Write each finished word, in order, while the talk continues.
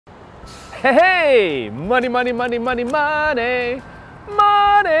Hey, hey! Money, money, money, money, money,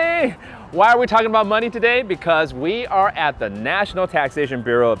 money! Why are we talking about money today? Because we are at the National Taxation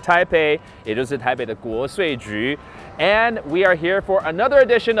Bureau of Taipei, 也就是台北的国税局, and we are here for another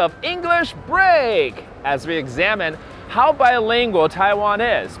edition of English Break as we examine how bilingual Taiwan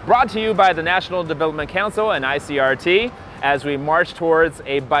is. Brought to you by the National Development Council and ICRT as we march towards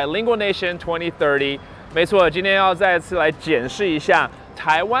a bilingual nation 2030. 没错，今天要再次来检视一下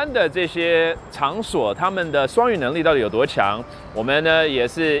台湾的这些场所，他们的双语能力到底有多强？我们呢也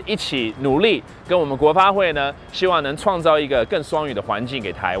是一起努力，跟我们国发会呢，希望能创造一个更双语的环境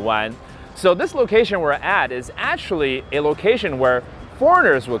给台湾。So this location we're at is actually a location where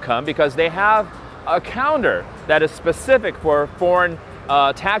foreigners will come because they have a counter that is specific for foreign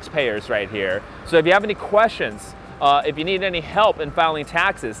taxpayers right here. So if you have any questions, if you need any help in filing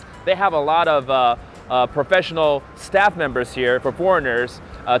taxes, they have a lot of professional staff members here for foreigners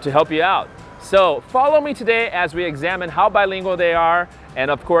to help you out. So follow me today as we examine how bilingual they are.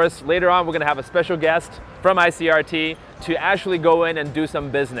 And of course, later on, we're going to have a special guest from ICRT to actually go in and do some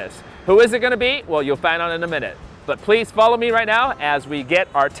business. Who is it going to be? Well, you'll find out in a minute. But please follow me right now as we get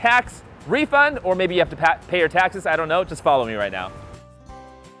our tax refund, or maybe you have to pay your taxes. I don't know. Just follow me right now.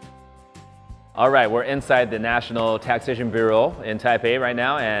 All right, we're inside the National Taxation Bureau in Taipei right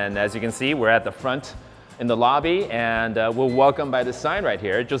now, and as you can see, we're at the front in the lobby, and we're welcomed by the sign right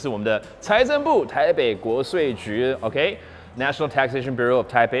here. 就是我们的财政部台北国税局, okay? National Taxation Bureau of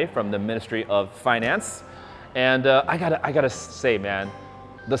Taipei from the Ministry of Finance. And I gotta say, man,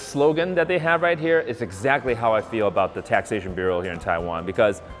 the slogan that they have right here is exactly how I feel about the Taxation Bureau here in Taiwan,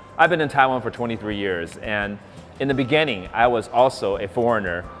 because I've been in Taiwan for 23 years, and in the beginning, I was also a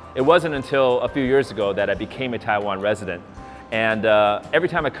foreigner. It wasn't until a few years ago that I became a Taiwan resident. And every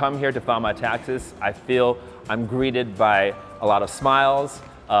time I come here to file my taxes, I feel I'm greeted by a lot of smiles.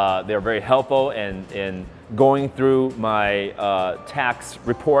 They're very helpful in going through my tax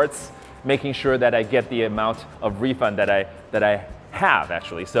reports, making sure that I get the amount of refund that I have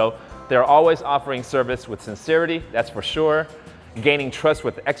actually. So they're always offering service with sincerity, that's for sure. Gaining trust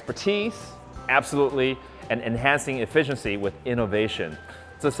with expertise, absolutely. And enhancing efficiency with innovation.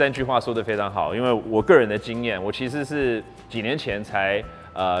 这三句话说得非常好，因为我个人的经验，我其实是几年前才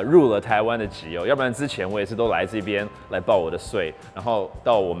入了台湾的籍哦，要不然之前我也是都来这边来报我的税，然后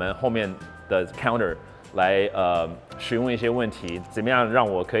到我们后面的 counter 来询问一些问题，怎么样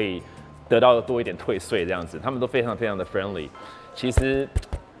让我可以得到多一点退税这样子，他们都非常非常的 friendly。其实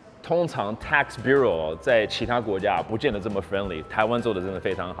通常 tax bureau 在其他国家不见得这么 friendly， 台湾做的真的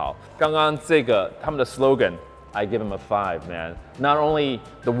非常好。刚刚这个他们的 slogan。I give them a 5, man. Not only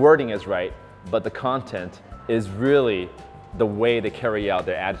the wording is right, but the content is really the way they carry out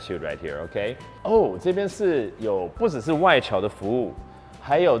their attitude right here, okay? 哦，这边是有不只是外侨的服务，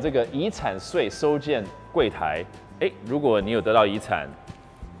还有这个遗产税收件柜台。如果你有得到遗产，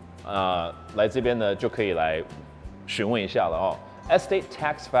来这边呢就可以来询问一下了哦。Estate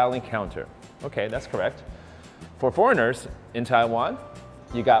tax filing counter. Okay, that's correct. For foreigners in Taiwan,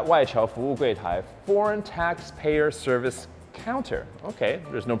 you got 外侨服务柜台 Foreign Taxpayer Service Counter. Okay,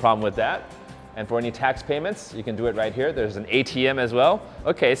 there's no problem with that. And for any tax payments, you can do it right here. There's an ATM as well.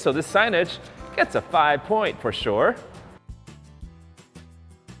 Okay, so this signage gets a 5-point for sure.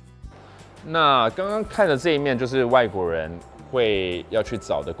 那刚刚看的这一面就是外国人会要去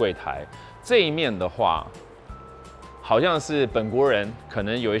找的柜台，这一面的话，好像是本国人可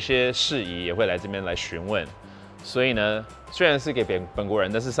能有一些事宜也会来这边来询问。所以呢，虽然是给本国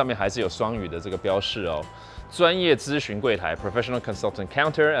人，但是上面还是有双语的这个标示哦。专业咨询柜台 （Professional Consultant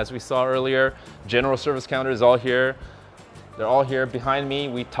Counter） as we saw earlier. General Service Counter is all here. They're all here behind me.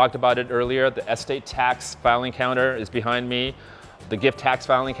 We talked about it earlier. The Estate Tax Filing Counter is behind me. The Gift Tax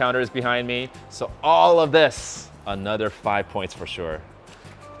Filing Counter is behind me. So all of this, another 5 points for sure.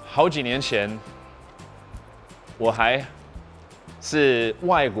 好几年前，我还是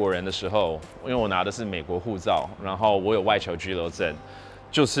外国人的时候，因为我拿的是美国护照，然后我有外侨居留证，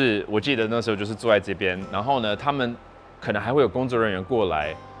就是我记得那时候就是坐在这边，然后呢，他们可能还会有工作人员过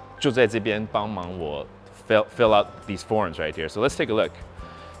来，就在这边帮忙我 fill out these forms right here. So let's take a look.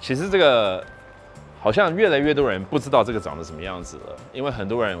 其实这个好像越来越多人不知道这个长得什么样子了，因为很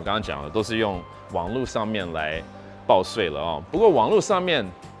多人我刚刚讲的都是用网络上面来报税了哦。不过网络上面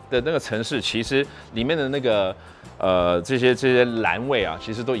的那个程式，其实里面的那个这些栏位啊，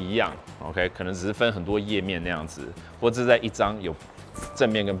其实都一样 ，OK， 可能只是分很多页面那样子，或者在一张有正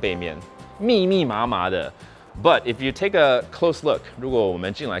面跟背面，密密麻麻的。But if you take a close look， 如果我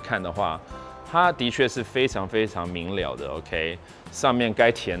们进来看的话，它的确是非常非常明了的 ，OK， 上面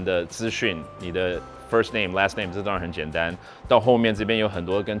该填的资讯，你的 first name, last name 这当然很简单。到后面这边有很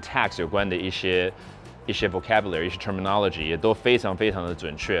多跟 tax 有关的一些 vocabulary、一些 terminology 也都非常的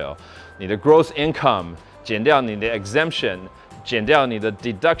准确哦。你的 gross income 减掉你的 exemption， 减掉你的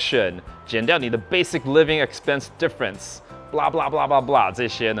deduction， 减掉你的 basic living expense difference。blah blah blah blah blah 这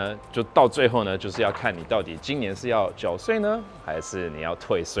些呢，就到最后呢，就是要看你到底今年是要缴税呢，还是你要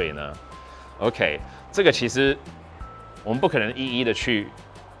退税呢 ？OK， 这个其实我们不可能一一的去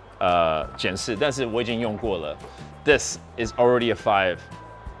检视，但是我已经用过了。This is already a 5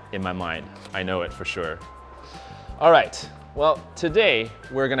 in my mind. I know it for sure. All right. Well, today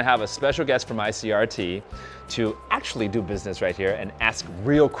we're going to have a special guest from ICRT to actually do business right here and ask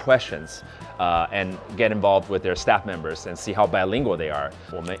real questions and get involved with their staff members and see how bilingual they are.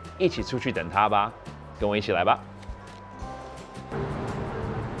 我们一起出去等他吧，跟我一起来吧。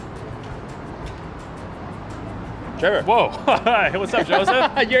Trevor. Whoa! Hi, what's up,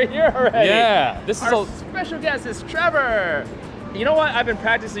 Joseph? You're here already. Yeah, this is our special guest is Trevor. You know what? I've been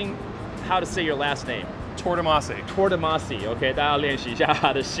practicing how to say your last name. Tortomasi. Tortomasi. Okay, 大家练习一下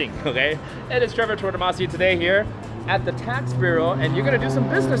他的姓. Okay, it is Trevor Tortomasi today here at the Tax Bureau, and you're gonna do some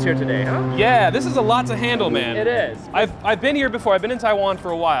business here today, huh? Yeah, this is a lot to handle, man. It is. I've been here before. I've been in Taiwan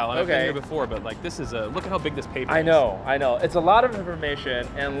for a while, and Okay. I've been here before. But like, this is look at how big this paper is. I know. It's a lot of information,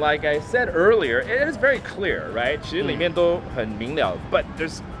 and like I said earlier, it is very clear, right? 其实里面都很明了, but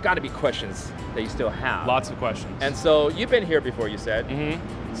there's got to be questions that you still have. Lots of questions. And so you've been here before, you said. Mm-hmm.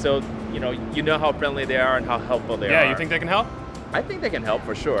 So you know how friendly they are and how helpful they are. Yeah, you think they can help? I think they can help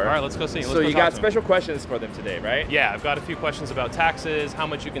for sure. All right, let's go see. So you got special questions for them today, right? Yeah, I've got a few questions about taxes, how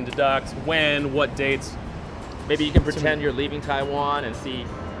much you can deduct, when, what dates. Maybe you can pretend you're leaving Taiwan and see,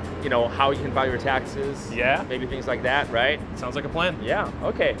 how you can file your taxes. Yeah. Maybe things like that, right? Sounds like a plan. Yeah.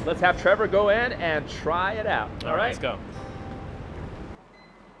 Okay, let's have Trevor go in and try it out. All right, let's go.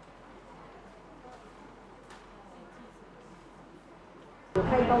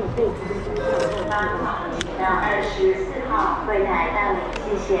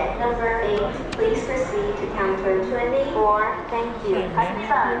 Number 8, please proceed to counter 24. Thank you.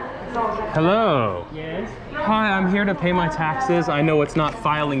 Hello. Yes. Hi, I'm here to pay my taxes. I know it's not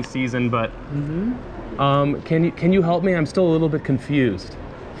filing season, but can you help me? I'm still a little bit confused.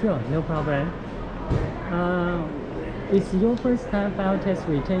 Sure, no problem. Is your first time file tax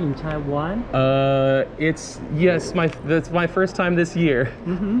return in Taiwan? That's my first time this year.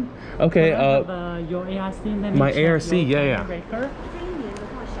 Mm-hmm. Okay. Your ARC. Let me my check ARC, your yeah. record.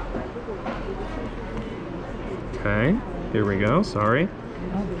 Okay, here we go. Sorry.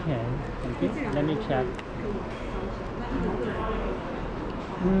 Okay, thank you. Let me check.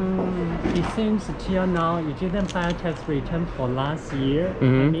 It seems till now you didn't file tax return for last year.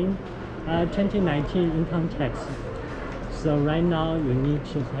 Mm-hmm. I mean, 2019 income tax. So right now you need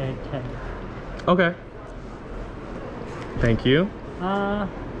to pay tax. Okay. Thank you.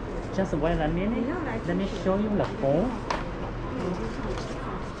 Just wait a minute. Let me show you the form.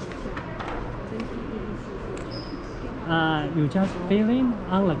 You just fill in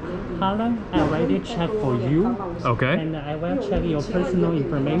on the column. I already checked for you. Okay. And I will check your personal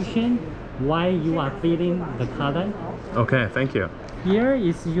information while you are filling the column. Okay, thank you. Here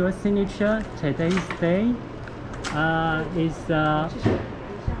is your signature. Today's day is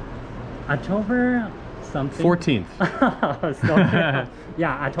October something. 14th. So,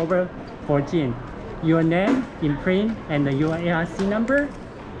 yeah, October 14th. Your name in print and your ARC number.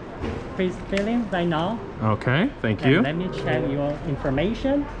 Please fill in right now. Okay, thank you. And let me check your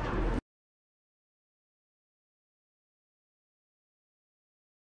information.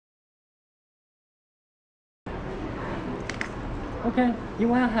 Okay, you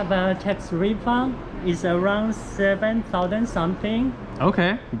will have a tax refund. It's around 7,000 something.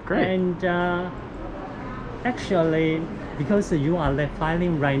 Okay, great. And actually, because you are late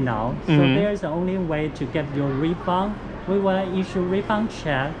filing right now, so there's the only way to get your refund. We will issue refund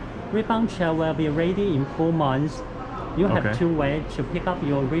check. Refund check will be ready in 4 months. You have 2 ways to pick up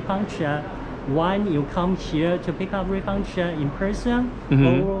your refund check. One, you come here to pick up refund check in person,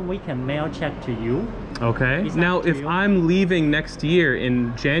 or we can mail check to you. Okay. It's Now, up to if you. I'm leaving next year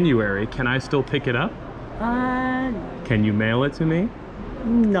in January, can I still pick it up? Can you mail it to me?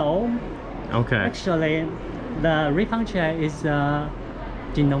 No. Okay. Actually, the refund check is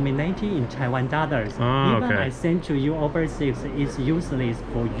denominated in Taiwan dollars. Oh, Even okay. I send to you overseas, it's useless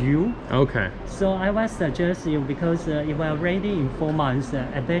for you. Okay. So I would suggest you, because if we're ready in 4 months,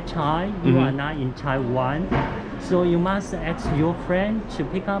 at that time you are not in Taiwan, so you must ask your friend to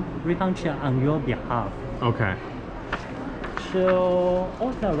pick up refund check on your behalf. Okay. To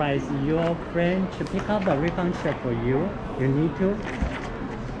authorize your friend to pick up the refund check for you, you need to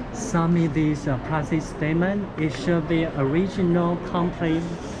submit this process statement, it should be original complete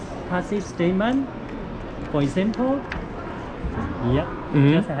process statement. For example,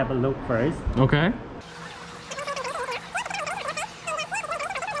 just have a look first. Okay.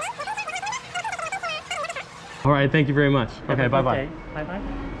 All right, thank you very much. Okay, bye-bye. Bye-bye.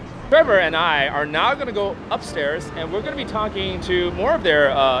 Trevor and I are now going to go upstairs and we're going to be talking to more of their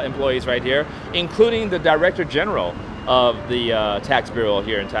employees right here, including the Director General of the Tax Bureau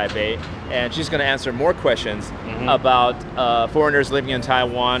here in Taipei. And she's going to answer more questions about foreigners living in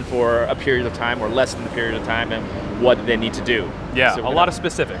Taiwan for a period of time or less than a period of time and what they need to do. Yeah, So a lot of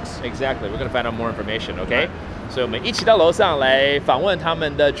specifics. Exactly. We're going to find out more information, okay? So 我们一起到楼上来访问他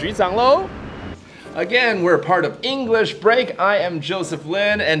们的局长喽。Again, we're part of English Break. I am Joseph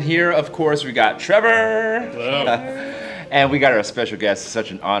Lin, and here, of course, we got Trevor. Hello. And we got our special guest. It's such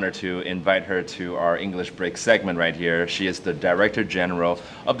an honor to invite her to our English Break segment right here. She is the Director General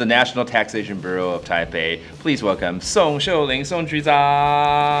of the National Taxation Bureau of Taipei. Please welcome Song Xiuling, Song 局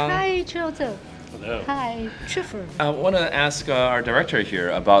长. Hi, Joseph. Hello. Hi, Trevor. I want to ask our director here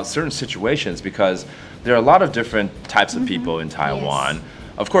about certain situations because there are a lot of different types of people in Taiwan. Yes.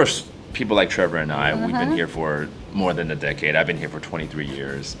 Of course, people like Trevor and I, we've been here for more than a decade. I've been here for 23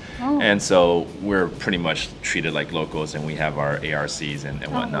 years. Oh. And so we're pretty much treated like locals and we have our ARCs and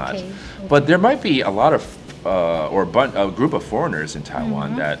whatnot. Okay. But there might be a lot of, or a group of foreigners in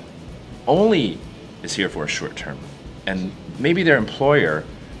Taiwan that only is here for a short term. And maybe their employer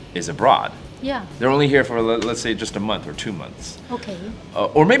is abroad. Yeah. They're only here for, let's say, just a month or 2 months. Okay.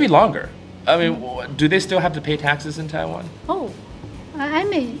 Or maybe longer. I mean, do they still have to pay taxes in Taiwan? Oh, I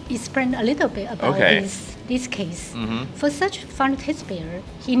may explain a little bit about Okay. this case. For such foreign taxpayer,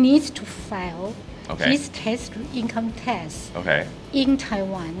 he needs to file Okay. his income tax Okay. in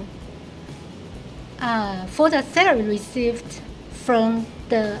Taiwan for the salary received from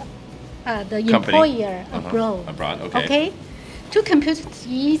the Company. employer abroad. Abroad, okay. To compute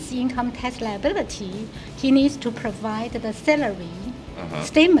his income tax liability, he needs to provide the salary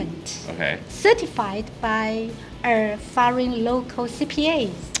statement Okay. certified by a foreign local CPA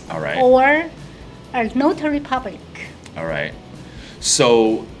All right. or a notary public. All right.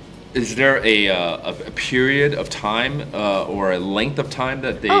 So, is there a period of time or a length of time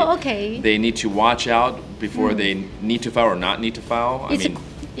that they need to watch out before they need to file or not need to file?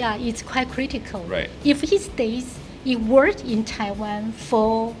 It's quite critical. Right. If he stays, he worked in Taiwan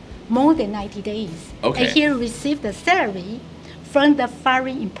for more than 90 days, Okay. and he received the salary from the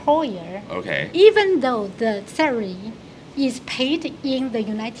foreign employer, Okay. even though the salary is paid in the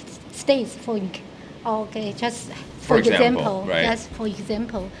United States for example, right. Yes, for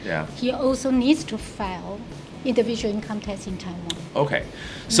example, Yeah. he also needs to file individual income tax in Taiwan. Okay.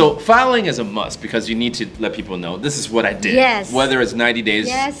 So filing is a must because you need to let people know this is what I did. Yes. Whether it's 90 days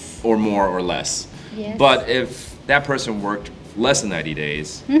Yes. or more or less. Yes. But if that person worked less than 90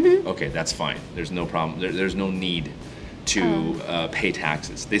 days, okay, that's fine. There's no problem. There's no need to pay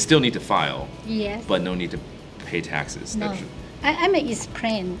taxes. They still need to file, Yes. but no need to pay taxes. No. That's- I may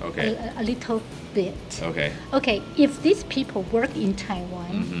explain Okay. a little bit. Okay. Okay, if these people work in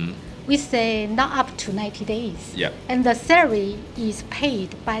Taiwan, we say not up to 90 days. Yep. And the salary is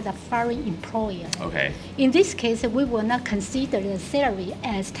paid by the foreign employer. Okay. In this case, we will not consider the salary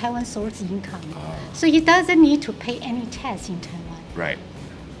as Taiwan source income. So he doesn't need to pay any tax in Taiwan. Right.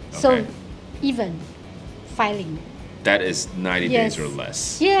 So Okay. even filing. That is 90 Yes. days or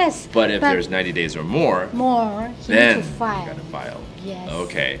less. Yes. But if there's 90 days or more, more, he then needs to file. you gotta file. Yes.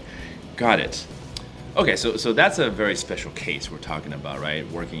 Okay, got it. Okay, so that's a very special case we're talking about, right?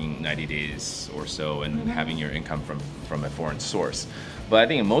 Working 90 days or so and having your income from a foreign source. But I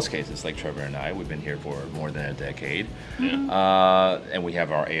think in most cases, like Trevor and I, we've been here for more than a decade, and we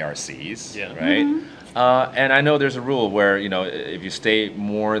have our ARCs, right? And I know there's a rule where if you stay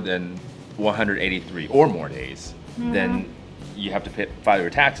more than 183 or more days, then you have to file your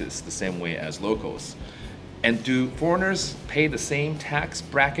taxes the same way as locals. And do foreigners pay the same tax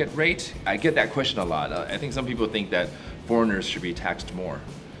bracket rate? I get that question a lot. I think some people think that foreigners should be taxed more.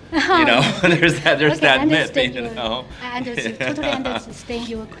 There's that myth. I totally understand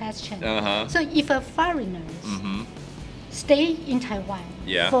your question. So if a foreigner stay in Taiwan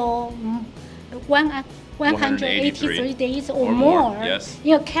for 183 days or more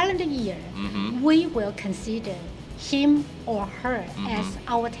in a calendar year, we will consider him or her as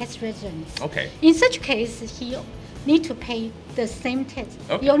our tax residents. Okay. In such case, he need to pay the same tax.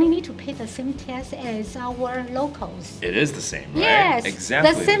 Okay. You only need to pay the same tax as our locals. It is the same, right? Yes,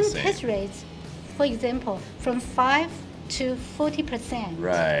 Exactly the same tax rates. For example, from 5 to 40%.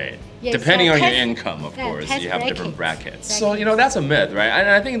 Right. Yes, Depending so on your tax- income, of course, tax you have different brackets. brackets. So, you know, that's a myth, right?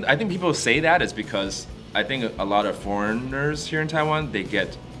 And I think people say that is because I think a lot of foreigners here in Taiwan, they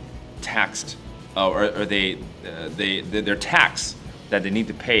get taxed, or their tax that they need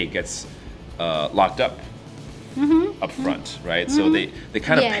to pay gets locked up up front, right? So they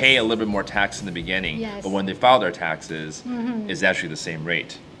kind of Yes. pay a little bit more tax in the beginning, Yes. but when they file their taxes, it's actually the same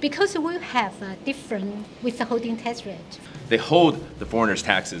rate. Because we have a different withholding tax rate. They hold the foreigners'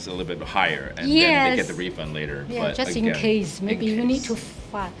 taxes a little bit higher, and then they get the Yes. refund later. Yeah, but just again, in case, maybe you need to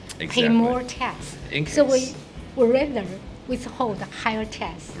Exactly. pay more tax. In So case. we rather withhold higher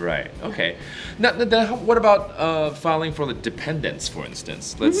tax. Right. Okay. Now, then what about filing for the dependents, for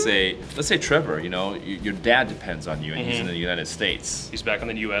instance? Let's say Trevor. You know, your dad depends on you, and he's in the United States. He's back in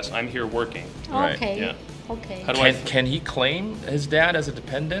the U.S. I'm here working. Right. Okay. Yeah. Okay. How do I? Can he claim his dad as a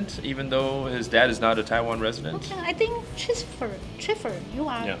dependent, even though his dad is not a Taiwan resident? Okay, I think Trevor, you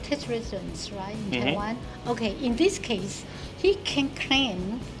are Yeah. tax residents, right, in Taiwan? Okay, in this case, he can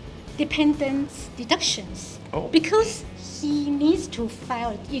claim dependents deductions Oh. because he needs to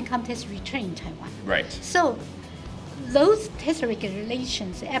file income tax return in Taiwan. Right. So those tax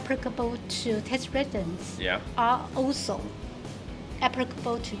regulations applicable to tax residents Yeah. are also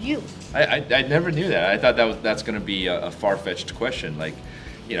applicable to you. I never knew that. I thought that's going to be a far-fetched question. Like,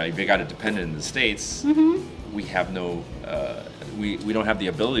 you know, if you got a dependent in the States, we have no, we don't have the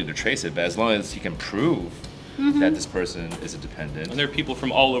ability to trace it. But as long as you can prove that this person is a dependent. And there are people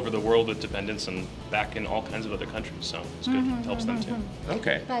from all over the world with dependents and back in all kinds of other countries, so it's good. It helps them too.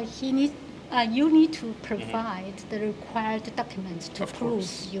 Okay. But you need to provide the required documents to Of prove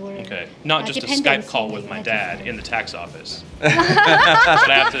course. your Okay, not just a dependence Skype call in with the my United dad States. in the tax office. But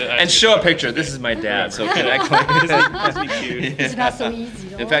I have to, And show a picture. This is my dad. So can I claim? Isn't he cute? It's not so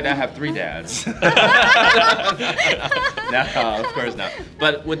easy. In fact, I have 3 dads. No, of course not.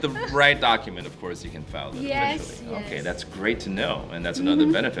 But with the right document, of course, you can file it Yes, officially. yes. Okay, that's great to know, and that's another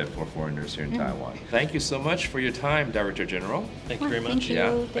benefit for foreigners here in Taiwan. Thank you so much for your time, Director General. Thank you very much. Thank you.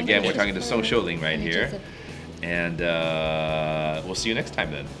 Yeah. Thank Again, you, we're talking to Christopher. Song Xiuling right And here, Joseph. and we'll see you next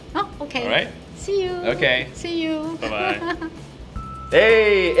time then. Oh, okay. All right. See you. Okay. See you. Bye-bye.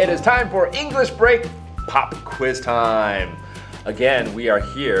 Hey, it is time for English break pop quiz time. Again, we are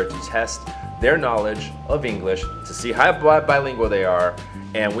here to test their knowledge of English to see how bilingual they are.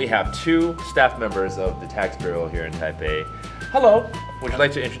 And we have 2 staff members of the Tax Bureau here in Taipei. Hello, would you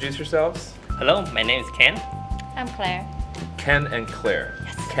like to introduce yourselves? Hello, my name is Ken. I'm Claire. Ken and Claire.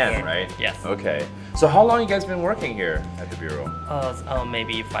 Yes. Ken, right? Yes. Okay. So how long you guys been working here at the Bureau?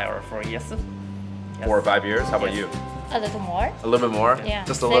 Maybe 5 or 4 years. 4 or 5 years? How about you? A little more. A little bit more? Yeah.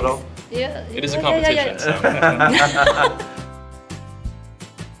 Just a 6. little? Yeah. It is a yeah, competition, yeah. so.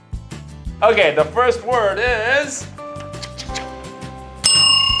 Okay, the first word is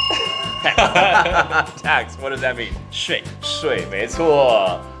tax. What does that mean? 税税，没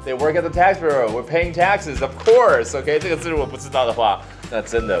错。They work at the tax bureau. We're paying taxes, of course. OK， 这个字如果不知道的话，那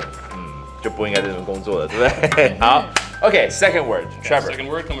真的，就不应该在这份工作了，对不对？好 ，OK。Second word, Trevor. second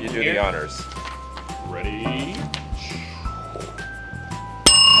word coming You from do the here. honors. Ready?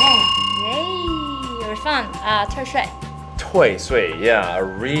 Yay! Refund 退税。退税, yeah, a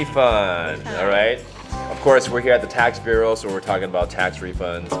refund. All right. Of course, we're here at the tax bureau, so we're talking about tax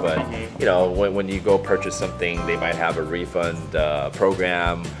refunds. But you know, when you go purchase something, they might have a refund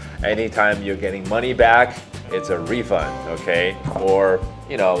program. Anytime you're getting money back, it's a refund, okay? Or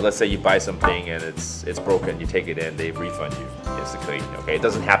you know, let's say you buy something and it's broken, you take it in, they refund you. Basically, okay? It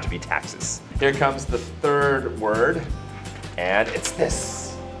doesn't have to be taxes. Here comes the third word, and it's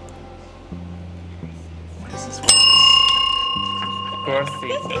this. What is this word?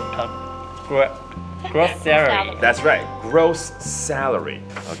 gross salary. That's right, gross salary.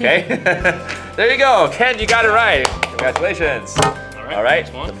 Okay, there you go, Ken. You got it right. Congratulations. All right,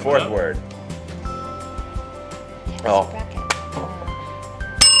 next one. the fourth word. Oh,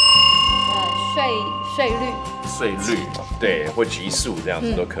 税率。税率，对，或级数这样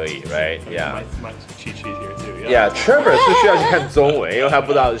子都可以，right? Yeah. My cheat sheet here too. Yeah, Trevor 是需要去看中文，因为他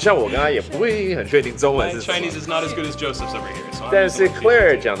不知道，像我刚刚也不会很确定中文 My 是什么。 Chinese is not as good as Joseph's over here. So 但是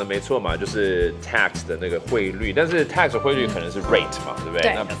Claire 讲的没错嘛，就是 tax 的那个汇率，但是 tax 的汇率可能是 rate 嘛，对不对？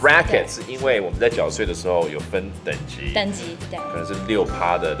对那 bracket 是因为我们在缴税的时候有分等级，等级对。可能是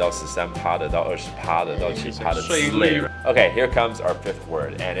6%的到13%的到20%的到7%的之类税率的。Okay, here comes our fifth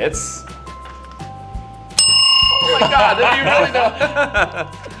word, and it's. Oh my God! Did you really know?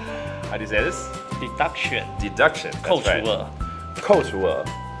 How do you say this? Deduction. Deduction. 扣除 That's right. 额。扣除额，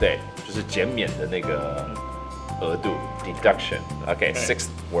对，就是减免的那个额度 deduction. Okay, sixth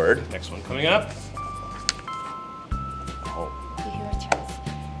word. Next one coming up. Oh, Your choice.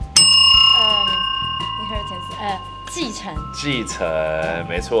 继承。继承，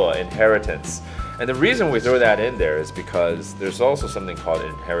没错 ，inheritance. And the reason we throw that in there is because there's also something called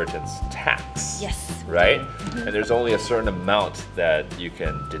inheritance tax. Yes. Right? And there's only a certain amount that you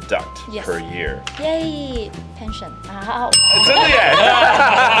can deduct Yes. per year. Yay, pension 好，真的耶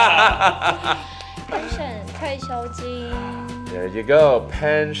pension 退休金。 There you go,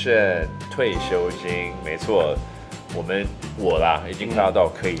 pension 退休金，没错，我啦，已经快要到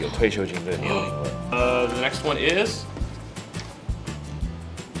可以有退休金这个年龄了。The next one is.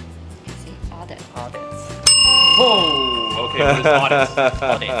 Audits. Oh, okay. What is audit?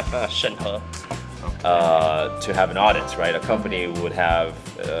 Audit 审核。To have an audit, right? A company would have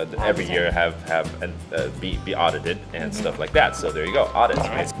every year have be audited and stuff like that. So there you go, audits.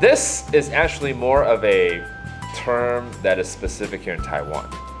 Right. This is actually more of a term that is specific here in Taiwan.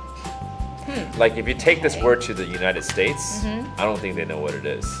 Like if you take this word to the United States, I don't think they know what it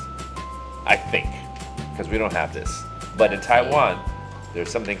is. I think, because we don't have this. But in Taiwan,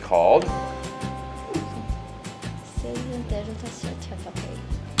 there's something called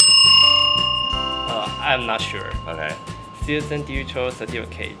I'm not sure. okay. Citizen Digital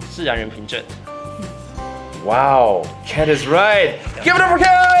Certificate 自然人凭证。 Wow, Ken is right. Give it up for Ken!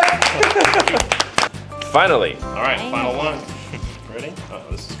 Finally. All right, final one. Ready? Oh,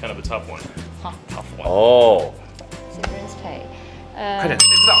 this is kind of a tough one. Tough one. Oh. Severance pay. 快点，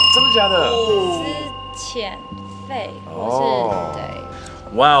谁知道？真的假的？资遣费或是对。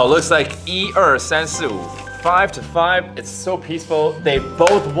 Wow, looks like 1、2、3、4、5, 5 to 5. It's so peaceful. They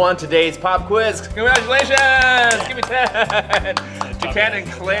both won today's pop quiz. Congratulations! Give me 10 to Ken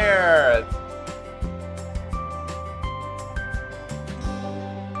and Claire.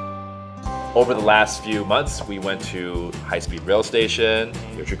 Over the last few months, we went to high-speed rail station,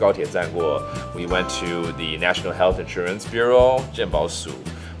 有去高铁站过. We went to the National Health Insurance Bureau, 健保署.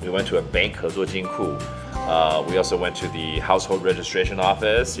 We went to a bank, 合作金库. We also went to the Household Registration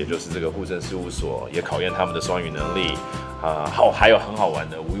Office, 也就是这个户政事务所，也考验他们的双语能力。还有很好玩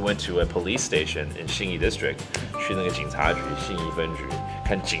的 ，We went to a police station in 信义 District， 去那个警察局信义分局，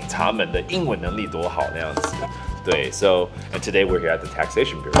看警察们的英文能力多好那样子。对 ，So and today we're here at the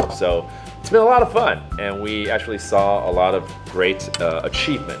Taxation Bureau. So it's been a lot of fun, and we actually saw a lot of great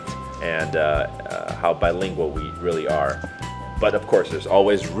achievement and how bilingual we really are. But of course, there's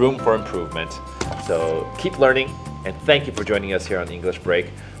always room for improvement. So keep learning, and thank you for joining us here on English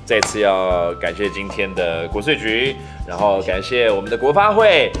Break. 再次要感谢今天的国税局，然后感谢我们的国发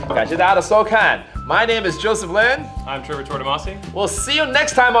会，感谢大家的收看。My name is Joseph Lin. I'm Trevor Tortomasi. We'll see you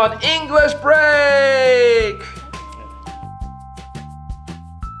next time on English Break.